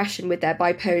of depression with their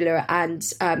bipolar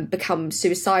and become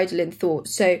suicidal in thought.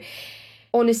 So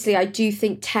honestly, I do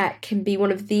think tech can be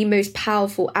one of the most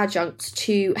powerful adjuncts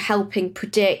to helping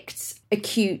predict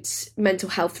acute mental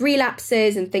health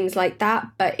relapses and things like that.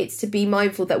 But it's to be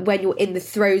mindful that when you're in the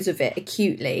throes of it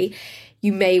acutely,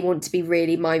 you may want to be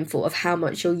really mindful of how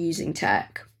much you're using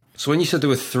tech. So when you said there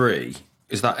were three,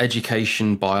 is that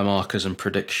education, biomarkers and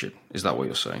prediction? Is that what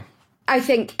you're saying? I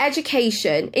think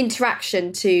education,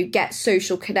 interaction to get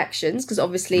social connections, because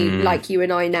obviously, like you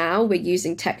and I now, we're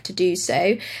using tech to do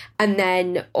so. And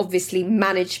then obviously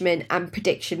management and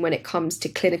prediction when it comes to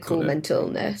clinical mental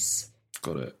illness.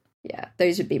 Got it. Yeah,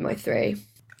 those would be my three.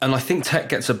 And I think tech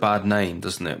gets a bad name,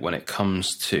 doesn't it, when it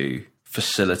comes to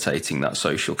facilitating that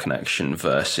social connection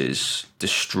versus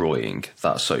destroying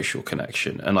that social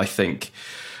connection. And I think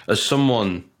as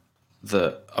someone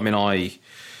that,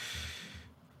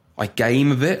 I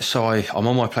game a bit, so I'm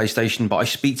on my PlayStation, but I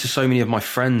speak to so many of my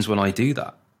friends when I do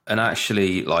that. And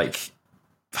actually,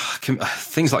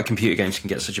 things like computer games can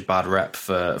get such a bad rep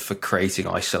for creating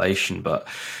isolation. But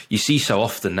you see so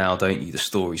often now, don't you, the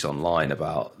stories online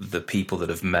about the people that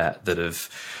have met, that have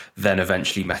then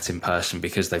eventually met in person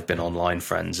because they've been online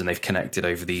friends and they've connected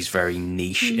over these very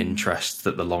niche interests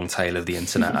that the long tail of the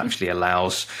internet actually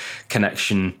allows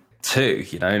connection to,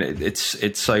 and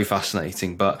it's so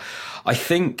fascinating. But I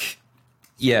think,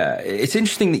 it's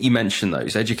interesting that you mentioned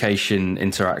those: education,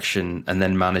 interaction, and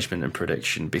then management and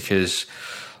prediction, because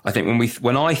I think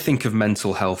when I think of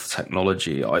mental health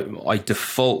technology, I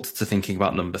default to thinking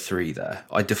about number three there.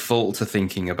 I default to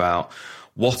thinking about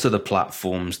what are the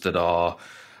platforms that are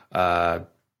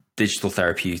digital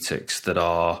therapeutics, that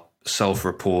are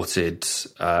self-reported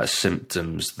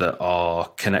symptoms, that are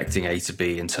connecting A to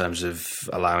B in terms of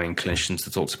allowing clinicians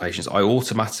to talk to patients. I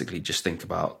automatically just think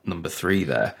about number three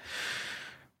there.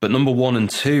 But number one and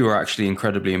two are actually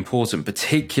incredibly important,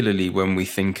 particularly when we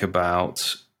think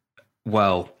about,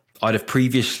 I'd have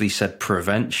previously said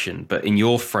prevention, but in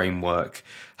your framework,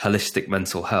 holistic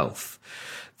mental health.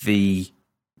 The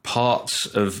parts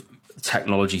of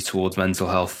technology towards mental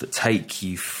health that take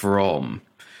you from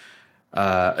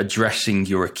addressing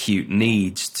your acute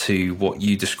needs to what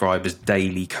you describe as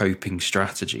daily coping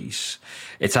strategies.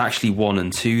 It's actually one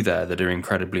and two there that are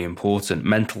incredibly important.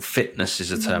 Mental fitness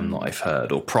is a term that I've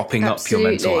heard, or propping up your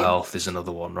mental health is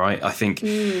another one, right? I think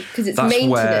because it's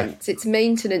maintenance. Its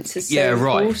maintenance is so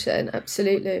important. Right.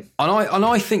 Absolutely. And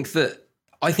I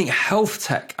think health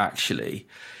tech actually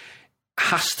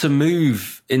has to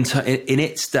move in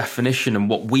its definition and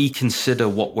what we consider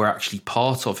what we're actually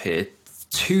part of here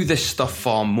to this stuff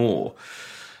far more,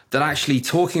 that actually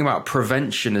talking about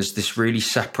prevention as this really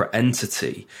separate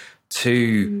entity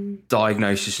to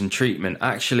diagnosis and treatment.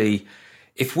 Actually,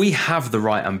 if we have the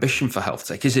right ambition for health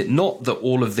tech, is it not that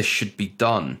all of this should be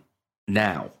done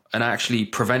now? And actually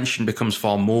prevention becomes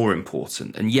far more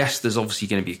important. And yes, there's obviously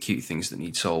going to be acute things that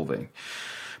need solving.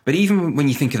 But even when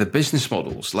you think of the business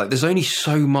models, there's only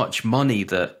so much money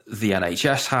that the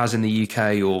NHS has in the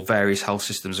UK or various health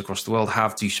systems across the world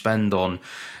have to spend on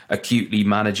acutely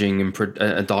managing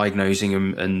and diagnosing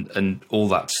and all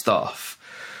that stuff.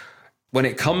 When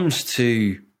it comes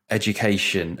to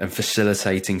education and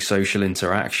facilitating social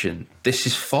interaction, this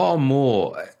is far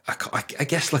more, I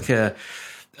guess, like a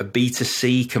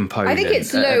B2C component. I think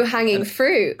it's low-hanging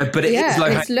fruit. But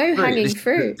it's low-hanging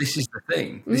fruit. This is the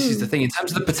thing. This is the thing in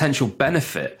terms of the potential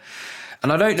benefit.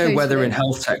 And I don't know whether in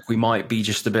health tech we might be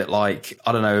just a bit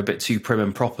a bit too prim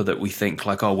and proper, that we think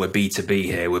we're B2B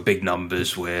here, we're big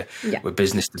numbers, we're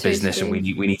business to business, and we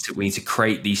need to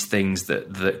create these things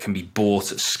that can be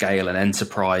bought at scale and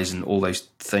enterprise and all those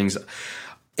things.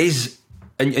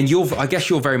 And I guess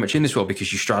you're very much in this world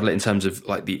because you straddle it in terms of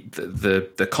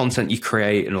the content you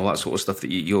create and all that sort of stuff,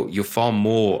 that you're far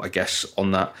more, I guess,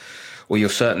 on that. Well, you're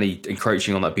certainly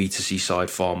encroaching on that B2C side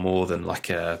far more than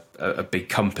a big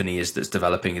company is that's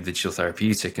developing a digital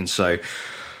therapeutic. And so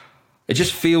it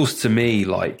just feels to me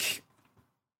like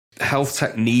health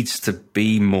tech needs to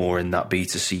be more in that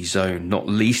B2C zone, not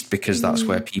least because that's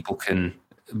where people can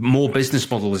more business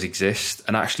models exist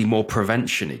and actually more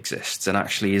prevention exists. And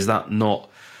actually, is that not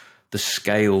the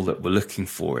scale that we're looking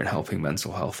for in helping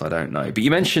mental health? I don't know. But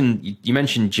you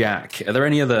mentioned Jack. Are there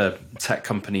any other tech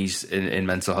companies in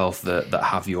mental health that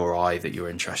have your eye, that you're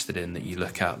interested in, that you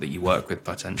look at, that you work with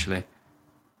potentially?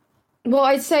 Well,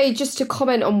 I'd say, just to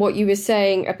comment on what you were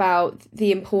saying about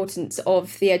the importance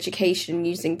of the education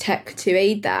using tech to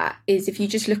aid that, is if you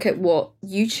just look at what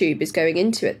YouTube is going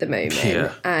into at the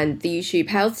moment, and the YouTube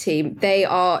health team, they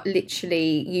are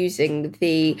literally using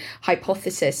the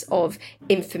hypothesis of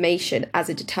information as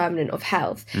a determinant of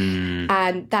health.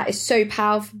 And that is so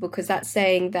powerful, because that's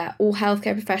saying that all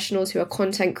healthcare professionals who are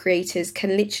content creators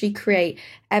can literally create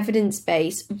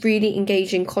evidence-based, really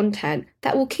engaging content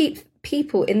that will keep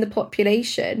people in the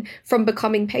population from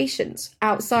becoming patients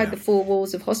outside the four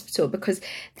walls of hospital, because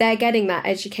they're getting that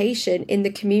education in the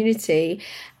community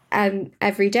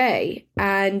every day.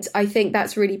 And I think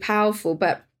that's really powerful.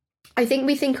 But I think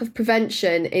we think of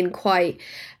prevention in quite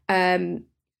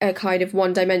a kind of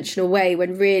one-dimensional way,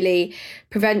 when really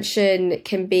prevention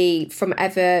can be from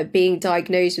ever being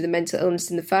diagnosed with a mental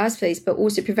illness in the first place, but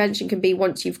also prevention can be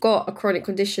once you've got a chronic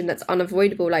condition that's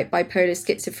unavoidable, like bipolar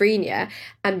schizophrenia,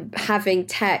 and having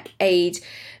tech aid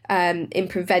in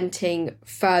preventing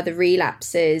further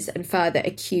relapses and further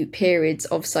acute periods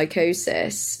of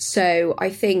psychosis. So I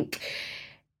think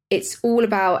it's all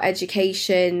about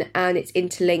education, and it's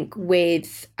interlinked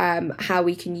with how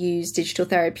we can use digital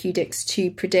therapeutics to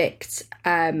predict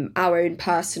our own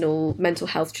personal mental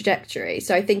health trajectory.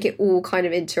 So I think it all kind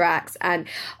of interacts, and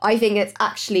I think it's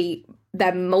actually,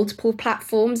 there are multiple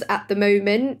platforms at the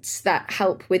moment that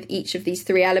help with each of these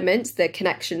three elements: the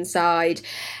connection side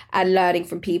and learning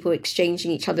from people,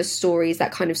 exchanging each other's stories,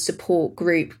 that kind of support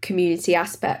group community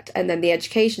aspect, and then the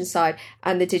education side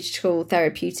and the digital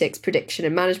therapeutics prediction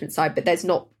and management side. But there's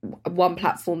not one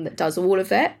platform that does all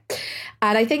of it.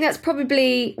 And I think that's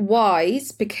probably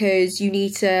wise, because you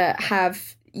need to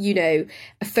have, a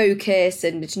focus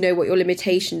and to know what your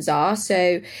limitations are.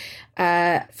 So,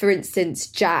 for instance,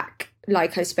 Jack,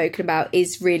 like I've spoken about,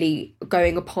 is really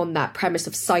going upon that premise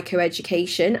of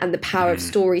psychoeducation and the power of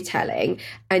storytelling,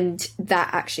 and that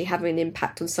actually having an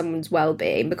impact on someone's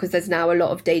well-being, because there's now a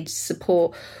lot of data to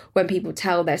support when people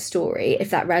tell their story, if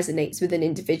that resonates with an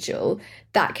individual,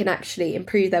 that can actually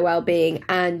improve their well-being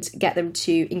and get them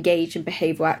to engage in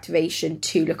behavioural activation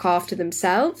to look after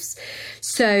themselves.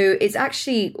 So it's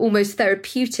actually almost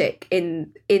therapeutic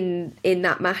in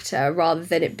that matter, rather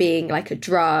than it being like a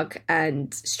drug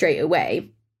and straight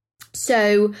away.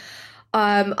 So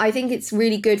I think it's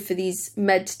really good for these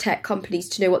med tech companies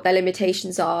to know what their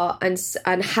limitations are, and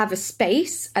have a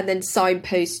space, and then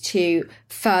signpost to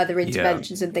further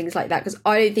interventions and things like that. Because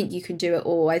I don't think you can do it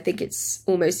all. I think it's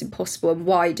almost impossible. And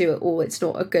why do it all? It's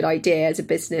not a good idea as a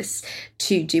business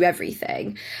to do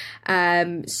everything.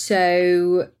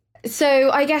 So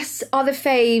I guess other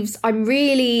faves, I'm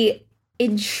really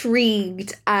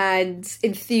intrigued and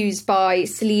enthused by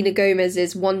Selena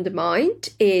Gomez's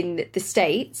Wondermind in the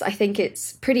States. I think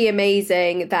it's pretty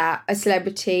amazing that a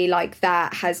celebrity like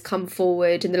that has come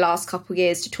forward in the last couple of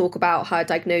years to talk about her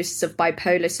diagnosis of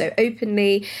bipolar so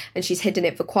openly, and she's hidden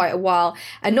it for quite a while.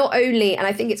 And not only, and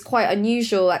I think it's quite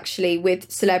unusual actually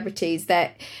with celebrities,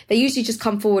 that they usually just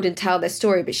come forward and tell their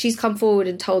story, but she's come forward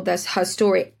and told her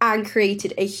story and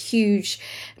created a huge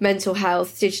mental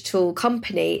health digital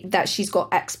company that she's got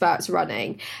experts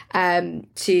running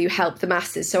to help the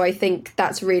masses. So I think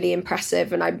that's really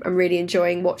impressive, and I'm really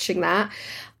enjoying watching that.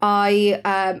 I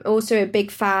am also a big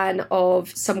fan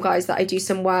of some guys that I do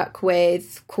some work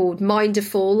with called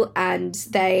Mindful, and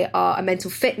they are a mental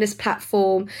fitness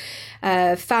platform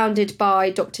founded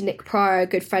by Dr Nick Pryor, a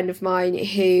good friend of mine,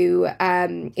 who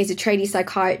is a trainee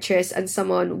psychiatrist and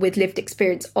someone with lived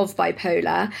experience of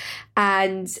bipolar.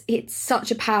 And it's such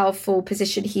a powerful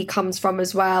position he comes from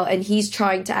as well. And he's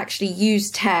trying to actually use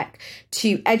tech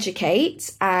to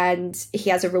educate. And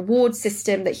he has a reward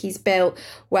system that he's built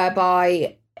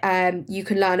whereby you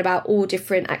can learn about all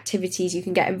different activities you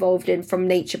can get involved in, from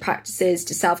nature practices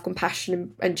to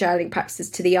self-compassion and journaling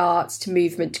practices to the arts to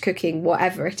movement to cooking,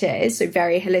 whatever it is. So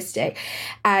very holistic.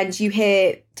 And you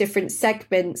hear different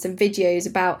segments and videos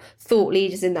about thought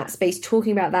leaders in that space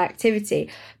talking about that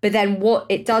activity. But then what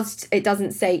it does, it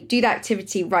doesn't say do that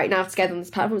activity right now together on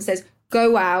this platform. It says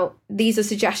go out. These are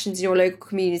suggestions in your local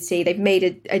community. They've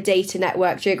made a data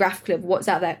network geographically of what's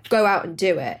out there. Go out and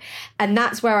do it. And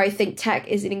that's where I think tech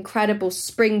is an incredible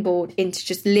springboard into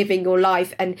just living your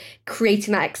life and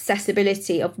creating that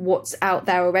accessibility of what's out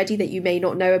there already that you may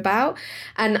not know about.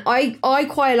 And I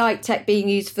quite like tech being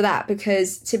used for that,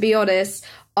 because to be honest,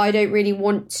 I don't really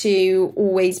want to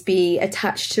always be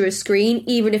attached to a screen,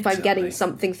 even if I'm getting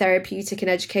something therapeutic and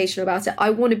educational about it. I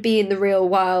want to be in the real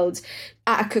world,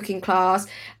 at a cooking class,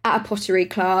 at a pottery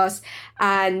class,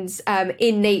 and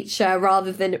in nature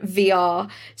rather than VR.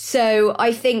 So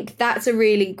I think that's a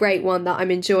really great one that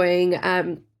I'm enjoying,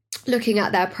 looking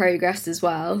at their progress as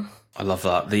well. I love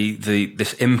that.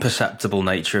 This imperceptible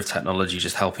nature of technology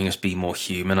just helping us be more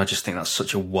human. I just think that's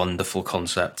such a wonderful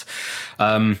concept.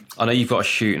 I know you've got to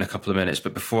shoot in a couple of minutes,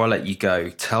 but before I let you go,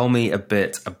 tell me a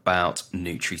bit about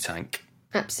NutriTank.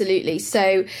 Absolutely.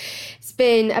 So it's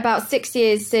been about 6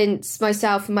 years since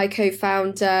myself and my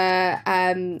co-founder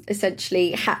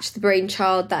essentially hatched the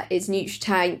brainchild that is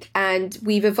NutriTank, and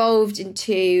we've evolved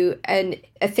into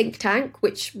a think tank,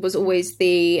 which was always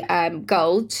the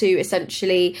goal, to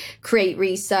essentially create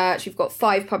research. We've got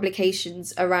 5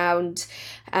 publications around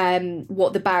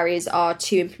what the barriers are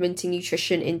to implementing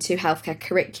nutrition into healthcare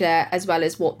curricula, as well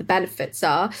as what the benefits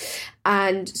are.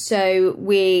 And so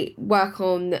we work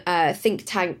on think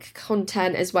tank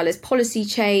content as well as policy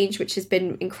change, which has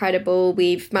been incredible.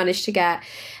 We've managed to get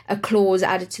a clause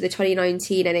added to the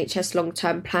 2019 NHS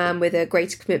long-term plan with a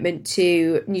greater commitment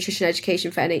to nutrition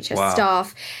education for NHS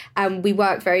staff. And we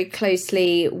work very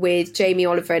closely with Jamie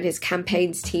Oliver and his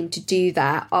campaigns team to do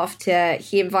that, after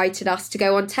he invited us to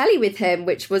go on telly with him,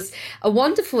 which was a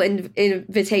wonderful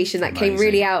invitation that came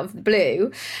really out of the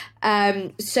blue.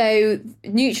 So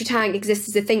NutriTank exists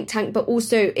as a think tank, but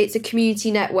also it's a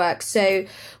community network. So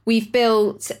we've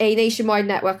built a nationwide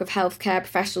network of healthcare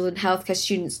professionals and healthcare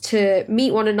students to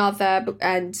meet one another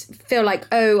and feel like,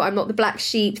 oh, I'm not the black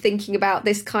sheep thinking about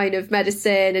this kind of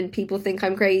medicine and people think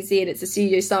I'm crazy and it's a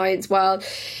pseudoscience world.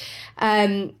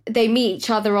 They meet each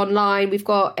other online. We've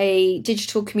got a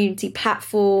digital community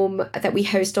platform that we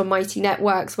host on Mighty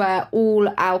Networks, where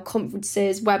all our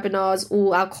conferences, webinars,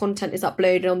 all our content is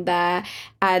uploaded on there.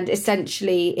 And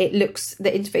essentially the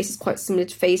interface is quite similar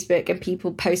to Facebook, and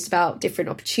people post about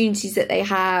different opportunities that they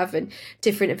have and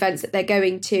different events that they're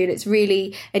going to. And it's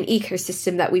really an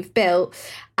ecosystem that we've built.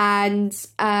 And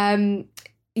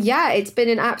it's been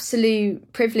an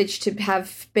absolute privilege to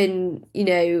have been,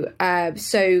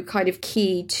 so kind of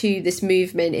key to this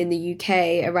movement in the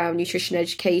UK around nutrition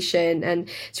education. And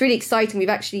it's really exciting. We've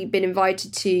actually been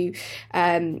invited to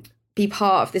be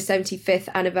part of the 75th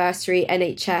anniversary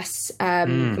NHS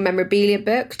memorabilia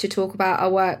book to talk about our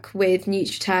work with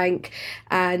NutriTank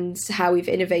and how we've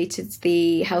innovated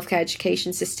the healthcare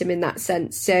education system in that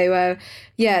sense. So,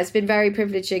 it's been very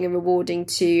privileging and rewarding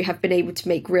to have been able to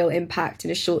make real impact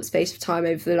in a short space of time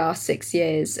over the last 6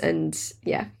 years. And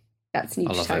that's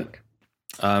NutriTank.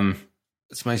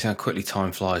 It's amazing how quickly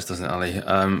time flies, doesn't it,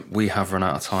 Ali? We have run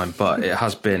out of time, but it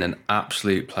has been an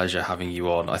absolute pleasure having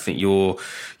you on. I think your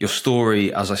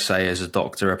story, as I say, as a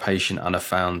doctor, a patient and a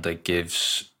founder,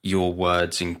 gives your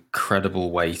words incredible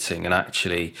weighting. And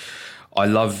actually,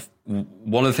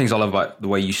 one of the things I love about the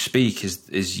way you speak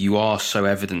is you are so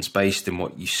evidence-based in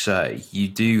what you say. You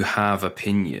do have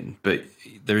opinion, but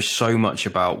there is so much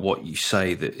about what you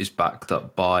say that is backed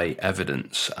up by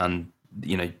evidence, and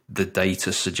the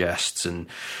data suggests, and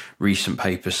recent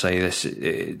papers say this,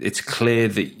 it's clear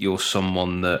that you're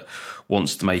someone that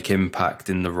wants to make impact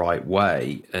in the right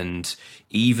way. And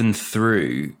even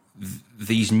through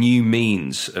these new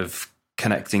means of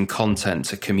connecting content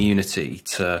to community,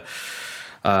 to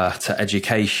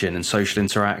education and social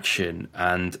interaction,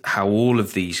 and how all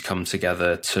of these come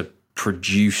together to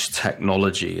produce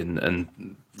technology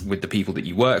and with the people that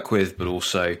you work with, but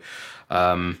also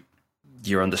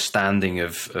your understanding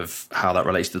of how that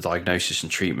relates to diagnosis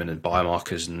and treatment and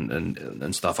biomarkers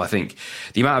and stuff. I think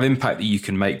the amount of impact that you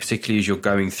can make, particularly as you're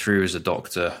going through as a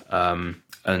doctor,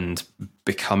 and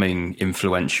becoming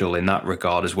influential in that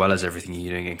regard, as well as everything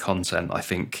you're doing in content, I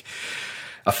think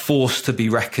a force to be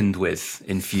reckoned with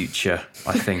in future,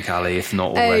 I think, Ali, if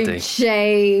not already. Oh,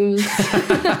 James.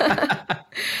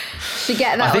 Should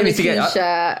get that on a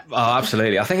t-shirt.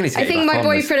 Absolutely. I think I think my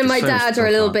boyfriend and my dad are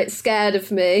a little bit scared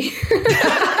of me.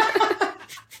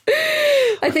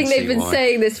 I think they've been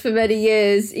saying this for many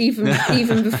years, even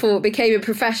before it became a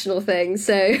professional thing.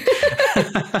 So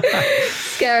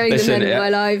scaring the men of my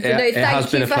life. But no,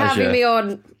 thank you for having me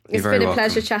on. It's been a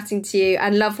pleasure chatting to you,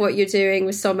 and love what you're doing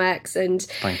with SOMEX, and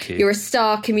thank you. You're a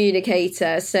star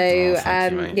communicator. So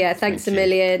thanks a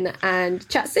million, and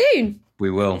chat soon.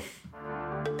 We will.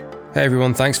 Hey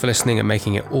everyone, thanks for listening and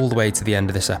making it all the way to the end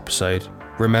of this episode.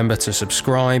 Remember to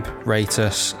subscribe, rate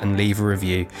us, and leave a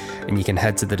review. And you can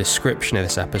head to the description of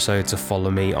this episode to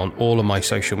follow me on all of my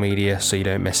social media so you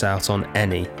don't miss out on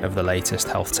any of the latest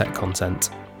health tech content.